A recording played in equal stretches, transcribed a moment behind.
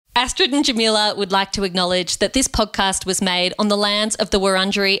Astrid and Jamila would like to acknowledge that this podcast was made on the lands of the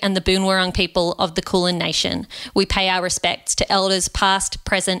Wurundjeri and the Boon Wurrung people of the Kulin Nation. We pay our respects to elders past,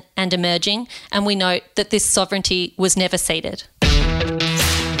 present and emerging, and we note that this sovereignty was never ceded.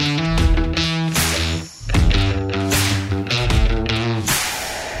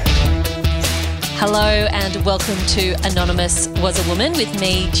 Hello and welcome to Anonymous Was a Woman with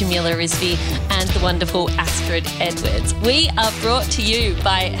me, Jamila Rizvi, and the wonderful Astrid Edwards. We are brought to you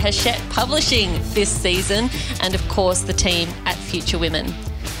by Hachette Publishing this season and, of course, the team at Future Women.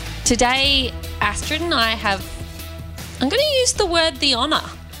 Today, Astrid and I I'm going to use the word the honour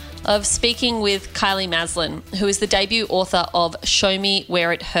of speaking with Kylie Maslin, who is the debut author of Show Me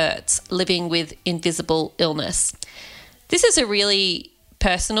Where It Hurts, Living with Invisible Illness. This is a really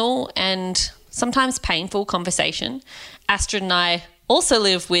personal and sometimes painful conversation. Astrid and I also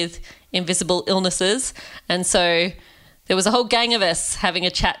live with invisible illnesses, and so there was a whole gang of us having a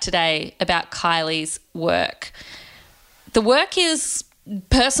chat today about Kylie's work. The work is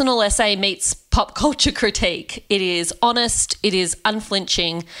personal essay meets pop culture critique. It is honest, it is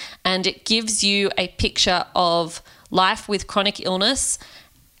unflinching, and it gives you a picture of life with chronic illness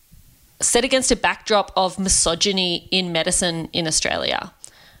set against a backdrop of misogyny in medicine in Australia.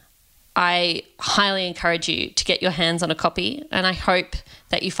 I highly encourage you to get your hands on a copy, and I hope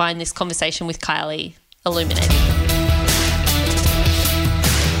that you find this conversation with Kylie illuminating.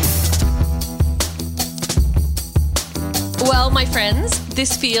 Well, my friends,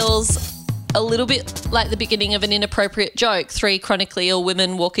 this feels a little bit like the beginning of an inappropriate joke. 3 chronically ill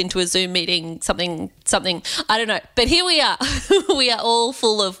women walk into a Zoom meeting, something, I don't know. But here we are. We are all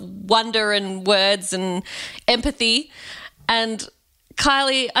full of wonder and words and empathy. And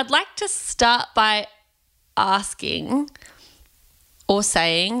Kylie, I'd like to start by asking or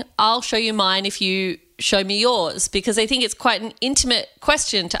saying, I'll show you mine if you show me yours, because I think it's quite an intimate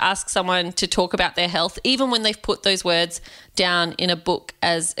question to ask someone to talk about their health, even when they've put those words down in a book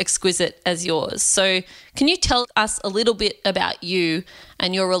as exquisite as yours. So can you tell us a little bit about you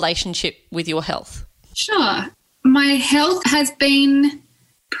and your relationship with your health? Sure. My health has been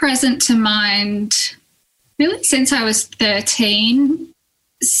present to mind really since I was 13.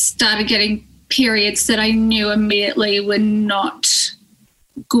 Started getting periods that I knew immediately were not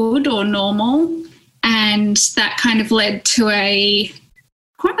good or normal, and that kind of led to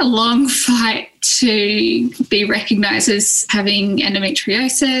quite a long fight to be recognised as having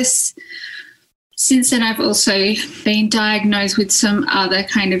endometriosis. Since then, I've also been diagnosed with some other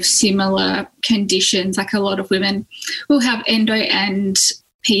kind of similar conditions, like a lot of women will have endo and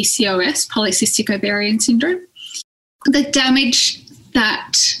PCOS, polycystic ovarian syndrome. The damage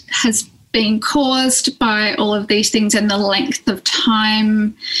that has been caused by all of these things and the length of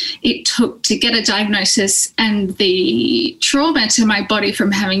time it took to get a diagnosis and the trauma to my body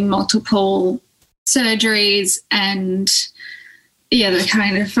from having multiple surgeries and the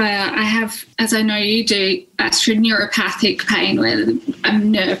kind of I have, as I know you do, Astrid, neuropathic pain where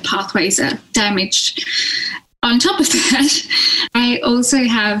nerve pathways are damaged. On top of that, I also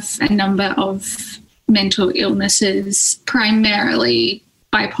have a number of mental illnesses, primarily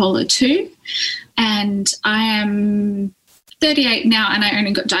bipolar 2, and I am 38 now and I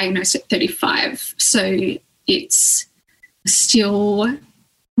only got diagnosed at 35, so it's still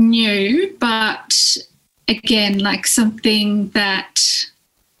new, but again, like something that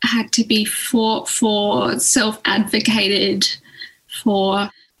had to be fought for, self-advocated for,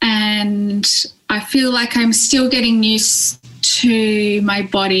 and I feel like I'm still getting used to my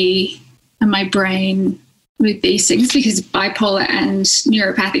body and my brain with these things, because bipolar and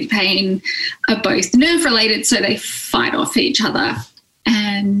neuropathic pain are both nerve related, so they fight off each other.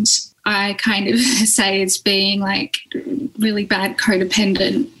 And I kind of say it's being like really bad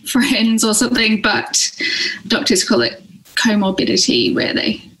codependent friends or something, but doctors call it comorbidity, where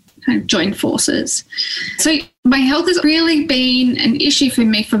they kind of join forces. So my health has really been an issue for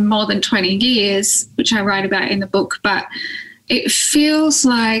me for more than 20 years, which I write about in the book, but it feels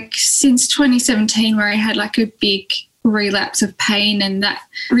like since 2017, where I had like a big relapse of pain, and that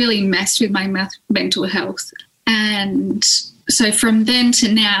really messed with my mental health. And so from then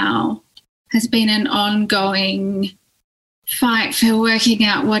to now has been an ongoing fight for working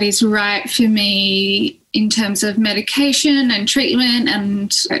out what is right for me in terms of medication and treatment.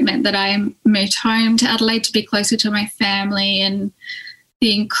 And it meant that I moved home to Adelaide to be closer to my family and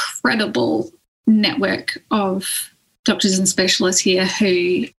the incredible network of doctors and specialists here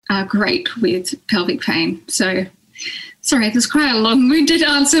who are great with pelvic pain. So, sorry, there's quite a long-winded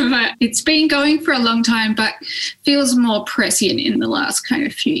answer, but it's been going for a long time, but feels more prescient in the last kind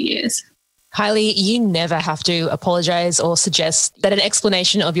of few years. Kylie, you never have to apologize or suggest that an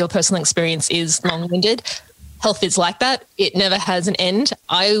explanation of your personal experience is long-winded. Health is like that. It never has an end.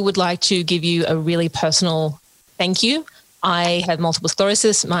 I would like to give you a really personal thank you. I have multiple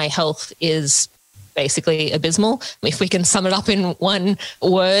sclerosis. My health is basically abysmal, if we can sum it up in one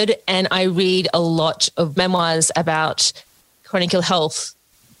word. And I read a lot of memoirs about chronic ill health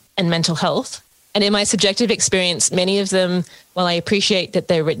and mental health. And in my subjective experience, many of them, while I appreciate that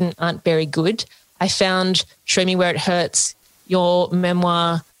they're written, aren't very good. I found Show Me Where It Hurts, your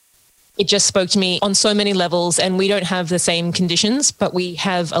memoir, it just spoke to me on so many levels, and we don't have the same conditions, but we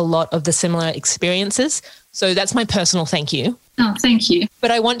have a lot of the similar experiences. So that's my personal thank you. Oh, thank you.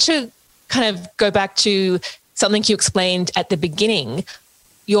 But I want to kind of go back to something you explained at the beginning,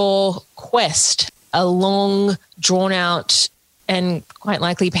 your quest, a long, drawn out and quite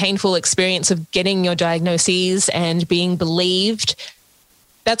likely painful experience of getting your diagnoses and being believed.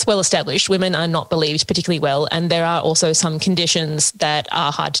 That's well established. Women are not believed particularly well, and there are also some conditions that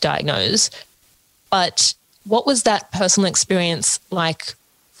are hard to diagnose. But what was that personal experience like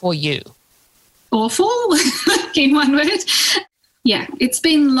for you? Awful, in one word. Yeah, it's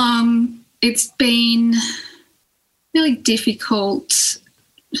been long. It's been really difficult.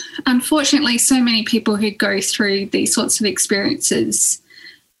 Unfortunately, so many people who go through these sorts of experiences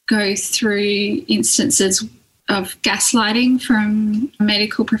go through instances of gaslighting from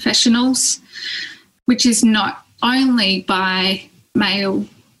medical professionals, which is not only by male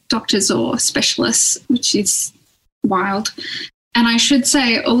doctors or specialists, which is wild. And I should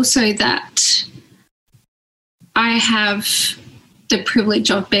say also that I have the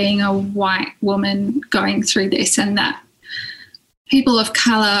privilege of being a white woman going through this, and that people of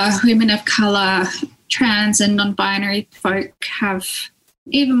colour, women of colour, trans and non-binary folk have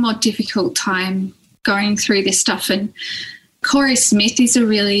even more difficult time going through this stuff. And Corey Smith is a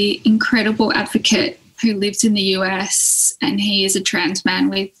really incredible advocate who lives in the US, and he is a trans man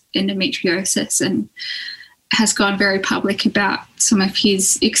with endometriosis and has gone very public about some of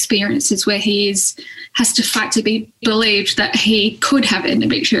his experiences where he has to fight to be believed that he could have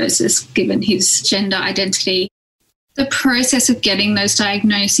endometriosis given his gender identity. The process of getting those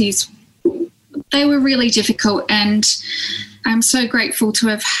diagnoses, they were really difficult, and I'm so grateful to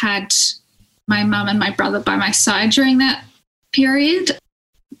have had my mum and my brother by my side during that period.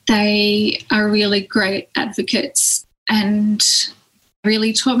 They are really great advocates and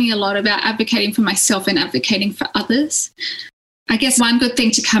really taught me a lot about advocating for myself and advocating for others. I guess one good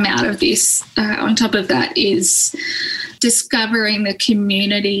thing to come out of this on top of that is discovering the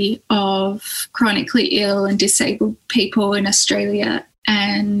community of chronically ill and disabled people in Australia,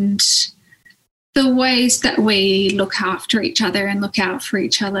 and the ways that we look after each other and look out for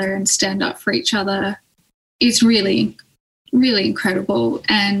each other and stand up for each other is really, really incredible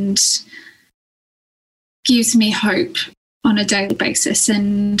and gives me hope on a daily basis.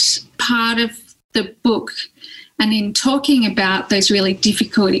 And part of the book, and in talking about those really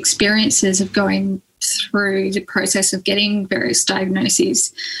difficult experiences of going through the process of getting various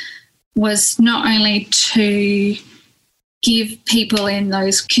diagnoses, was not only to give people in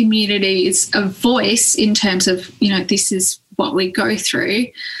those communities a voice in terms of, you know, this is what we go through,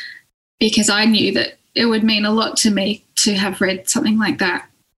 because I knew that it would mean a lot to me to have read something like that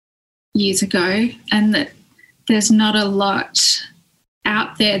years ago, and that there's not a lot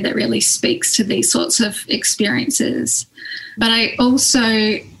out there that really speaks to these sorts of experiences. But I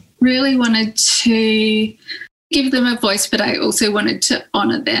also really wanted to give them a voice, but I also wanted to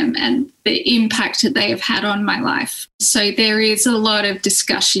honour them and the impact that they have had on my life. So there is a lot of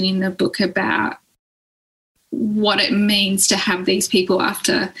discussion in the book about what it means to have these people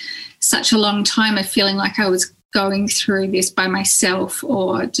after such a long time of feeling like I was going through this by myself,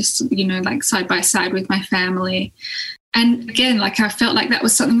 or just, you know, like side by side with my family. And again, like I felt like that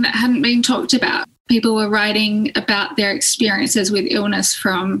was something that hadn't been talked about. People were writing about their experiences with illness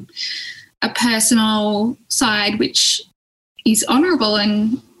from a personal side, which is honourable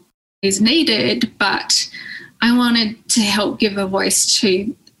and is needed, but I wanted to help give a voice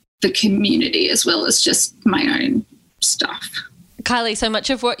to the community as well as just my own stuff. Kylie, so much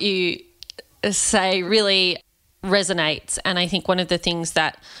of what you say really resonates, and I think one of the things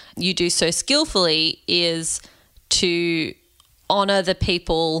that you do so skillfully is to honour the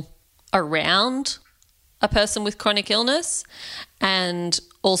people around a person with chronic illness and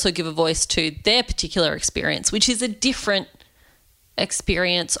also give a voice to their particular experience, which is a different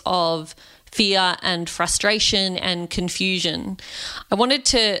experience of fear and frustration and confusion. I wanted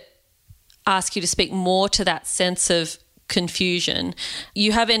to ask you to speak more to that sense of confusion.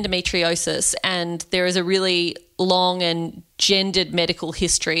 You have endometriosis, and there is a really long and gendered medical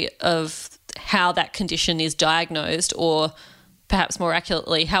history of how that condition is diagnosed, or perhaps more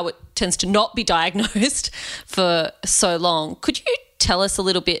accurately, how it tends to not be diagnosed for so long. Could you tell us a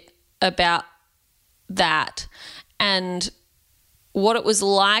little bit about that and what it was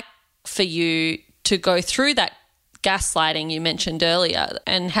like for you to go through that gaslighting you mentioned earlier,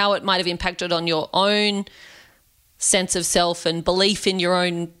 and how it might have impacted on your own sense of self and belief in your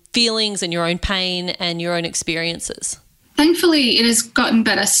own feelings and your own pain and your own experiences? Thankfully, it has gotten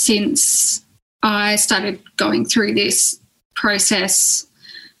better since I started going through this process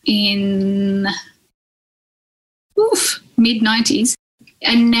in mid-90s.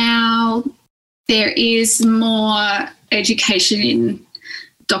 And now there is more education in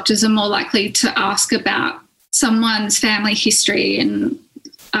doctors are more likely to ask about someone's family history and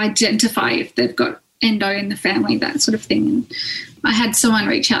identify if they've got endo in the family, that sort of thing. And I had someone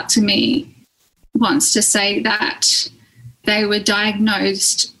reach out to me once to say that they were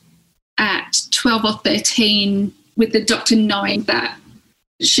diagnosed at 12 or 13 with the doctor knowing that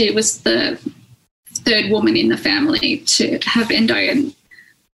she was the third woman in the family to have endo. And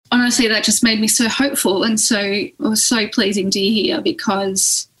honestly, that just made me so hopeful, and so it was so pleasing to hear,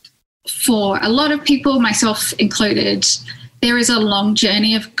 because for a lot of people, myself included, there is a long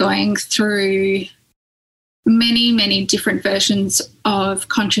journey of going through many, many different versions of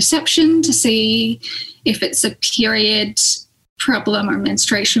contraception to see if it's a period problem or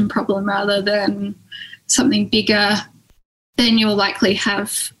menstruation problem rather than something bigger. Then you'll likely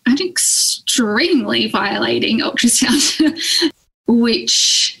have an extremely violating ultrasound,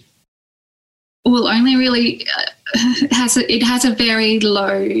 which will only really has a very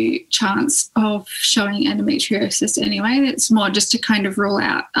low chance of showing endometriosis anyway. It's more just to kind of rule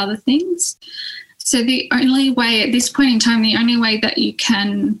out other things. So the only way at this point in time, the only way that you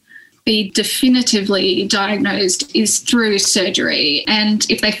can be definitively diagnosed is through surgery. And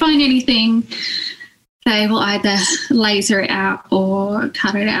if they find anything, they will either laser it out or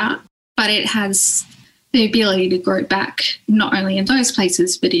cut it out. But it has the ability to grow back not only in those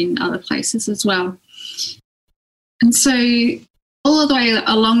places but in other places as well. And so all of the way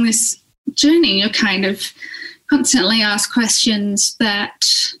along this journey, you're kind of constantly asked questions that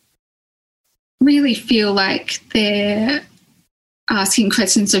really feel like they're asking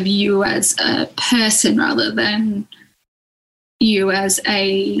questions of you as a person rather than you as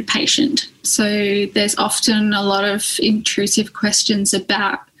a patient. So there's often a lot of intrusive questions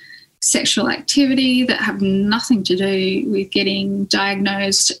about sexual activity that have nothing to do with getting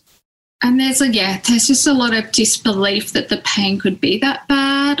diagnosed. And there's just a lot of disbelief that the pain could be that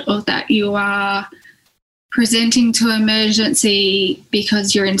bad, or that you are presenting to emergency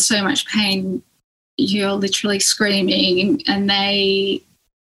because you're in so much pain, you're literally screaming, and they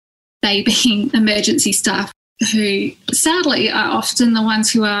being emergency staff, who sadly are often the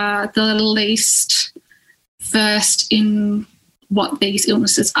ones who are the least versed in what these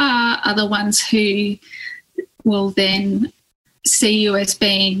illnesses are the ones who will then see you as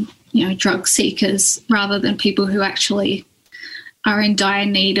being, drug seekers rather than people who actually are in dire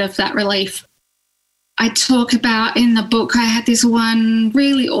need of that relief. I talk about in the book, I had this one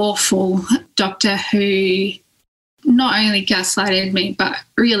really awful doctor who not only gaslighted me but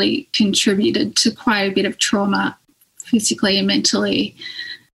really contributed to quite a bit of trauma physically and mentally.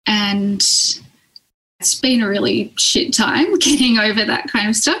 And it's been a really shit time getting over that kind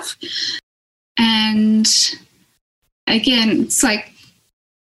of stuff. And again, it's like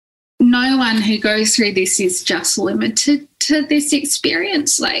no one who goes through this is just limited to this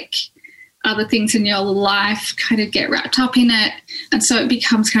experience. Like other things in your life kind of get wrapped up in it. And so it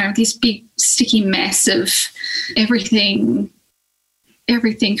becomes kind of this big sticky mess of everything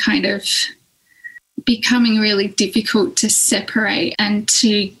kind of becoming really difficult to separate and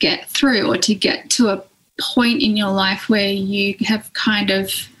to get through, or to get to a point in your life where you have kind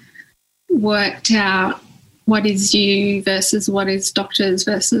of worked out what is you versus what is doctors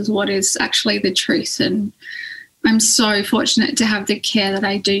versus what is actually the truth. And I'm so fortunate to have the care that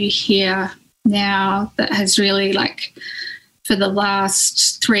I do here now that has really, like, for the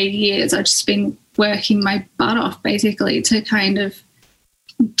last 3 years, I've just been working my butt off basically to kind of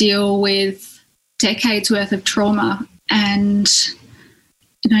deal with decades worth of trauma and,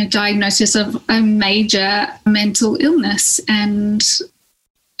 diagnosis of a major mental illness. And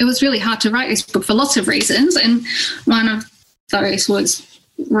it was really hard to write this book for lots of reasons. And one of those was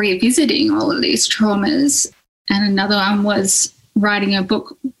revisiting all of these traumas. And another one was writing a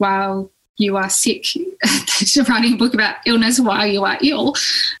book while you are sick, writing a book about illness while you are ill.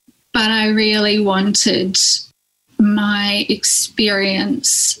 But I really wanted my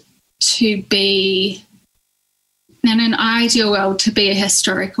experience to be in an ideal world, to be a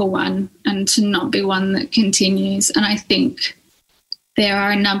historical one and to not be one that continues. And I think there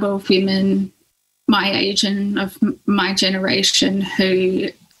are a number of women my age and of my generation who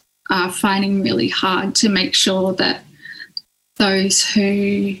are finding really hard to make sure that those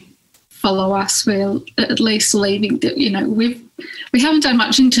who follow us, we're at least leaving that, you know, we haven't done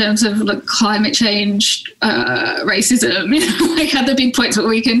much in terms of like climate change, racism, you know, like other big points, but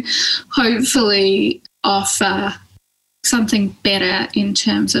we can hopefully offer something better in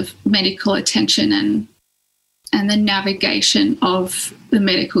terms of medical attention and the navigation of the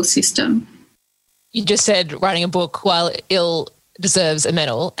medical system. You just said writing a book while ill deserves a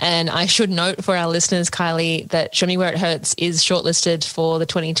medal. And I should note for our listeners, Kylie, that Show Me Where It Hurts is shortlisted for the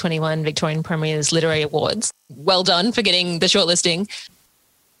 2021 Victorian Premier's Literary Awards. Well done for getting the shortlisting.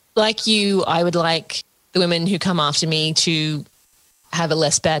 Like you, I would like the women who come after me to have a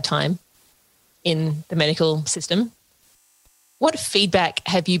less bad time in the medical system. What feedback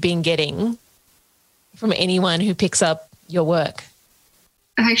have you been getting from anyone who picks up your work?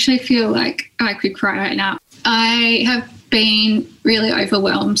 I actually feel like I could cry right now. I have been really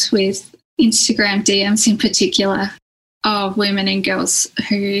overwhelmed with Instagram DMs in particular of women and girls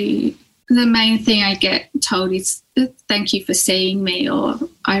who the main thing I get told is thank you for seeing me, or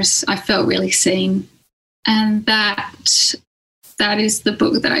I felt really seen. And that is the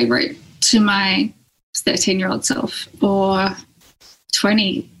book that I wrote to my 13-year-old self, or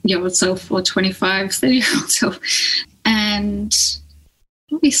 20-year-old self, or 25, 30-year-old self. And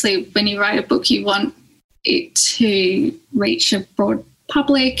obviously when you write a book, you want it to reach a broad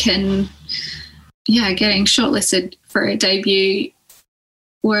public, and getting shortlisted for a debut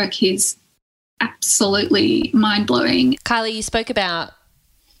work is absolutely mind-blowing. Kylie, you spoke about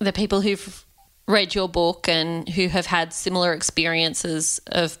the people who've read your book and who have had similar experiences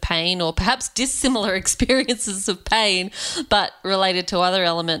of pain, or perhaps dissimilar experiences of pain, but related to other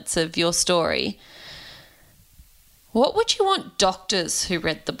elements of your story. What would you want doctors who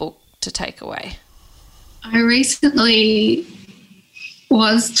read the book to take away? I recently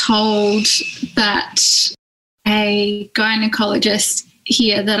was told that a gynecologist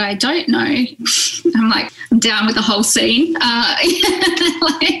here that I don't know, I'm down with the whole scene,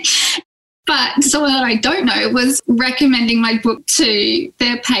 but someone that I don't know was recommending my book to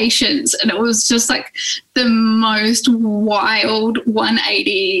their patients, and it was just like the most wild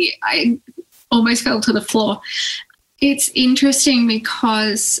 180. I almost fell to the floor. It's interesting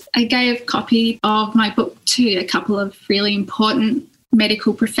because I gave a copy of my book to a couple of really important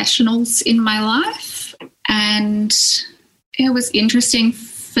medical professionals in my life, and it was interesting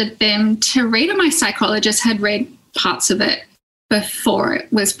for them to read it. My psychologist had read parts of it before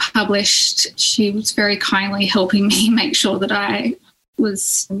it was published. She was very kindly helping me make sure that I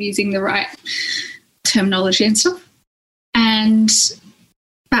was using the right terminology and stuff.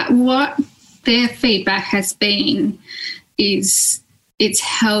 But what their feedback has been is it's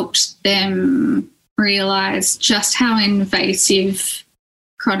helped them realise just how invasive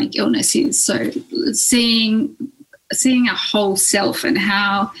chronic illness is. So seeing a whole self, and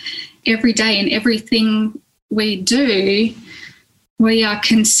how every day in everything we do, we are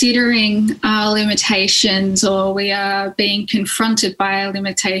considering our limitations, or we are being confronted by our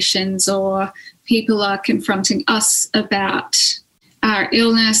limitations, or people are confronting us about our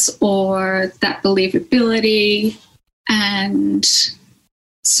illness or that believability. And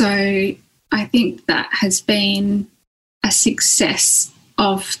so I think that has been a success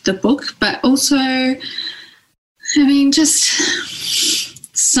of the book, but also,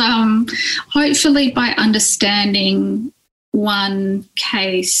 hopefully by understanding one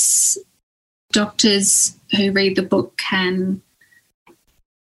case, doctors who read the book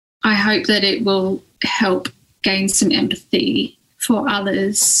I hope that it will help gain some empathy for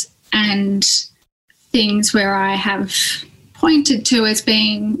others, and things where I have pointed to as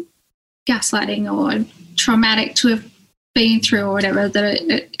being gaslighting or traumatic to have been through or whatever, that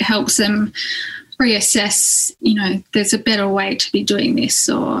it helps them reassess, there's a better way to be doing this,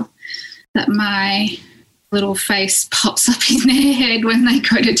 or that my little face pops up in their head when they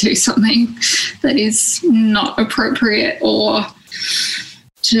go to do something that is not appropriate or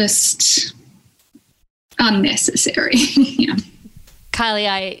just unnecessary. Yeah. Kylie,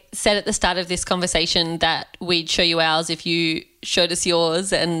 I said at the start of this conversation that we'd show you ours if you showed us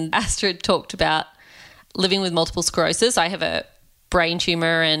yours, and Astrid talked about living with multiple sclerosis. I have a brain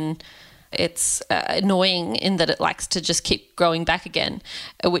tumour, and it's annoying in that it likes to just keep growing back again,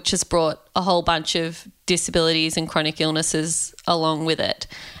 which has brought a whole bunch of disabilities and chronic illnesses along with it.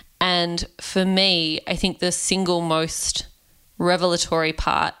 And for me, I think the single most revelatory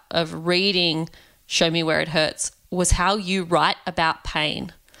part of reading Show Me Where It Hurts was how you write about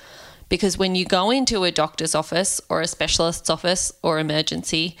pain. Because when you go into a doctor's office or a specialist's office or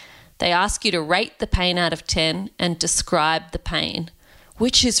emergency, they ask you to rate the pain out of 10 and describe the pain,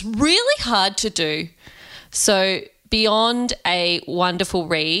 which is really hard to do. So beyond a wonderful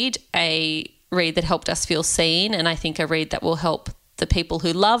read, a read that helped us feel seen, and I think a read that will help the people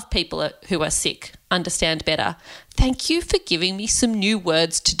who love people who are sick understand better. Thank you for giving me some new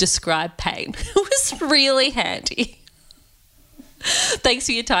words to describe pain. It was really handy. Thanks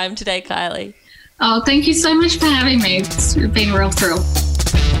for your time today, Kylie. Oh, thank you so much for having me. It's been a real thrill.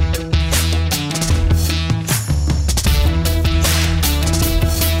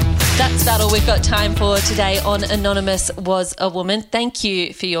 That's about all we've got time for today on Anonymous Was a Woman. Thank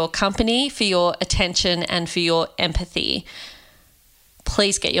you for your company, for your attention, and for your empathy.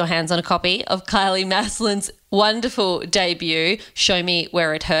 Please get your hands on a copy of Kylie Maslin's wonderful debut, Show Me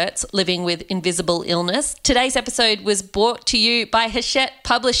Where It Hurts, Living with Invisible Illness. Today's episode was brought to you by Hachette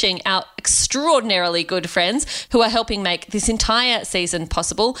Publishing, our extraordinarily good friends who are helping make this entire season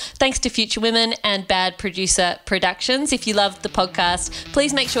possible. Thanks to Future Women and Bad Producer Productions. If you loved the podcast,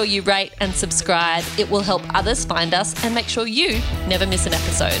 please make sure you rate and subscribe. It will help others find us and make sure you never miss an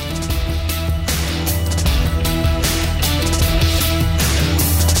episode.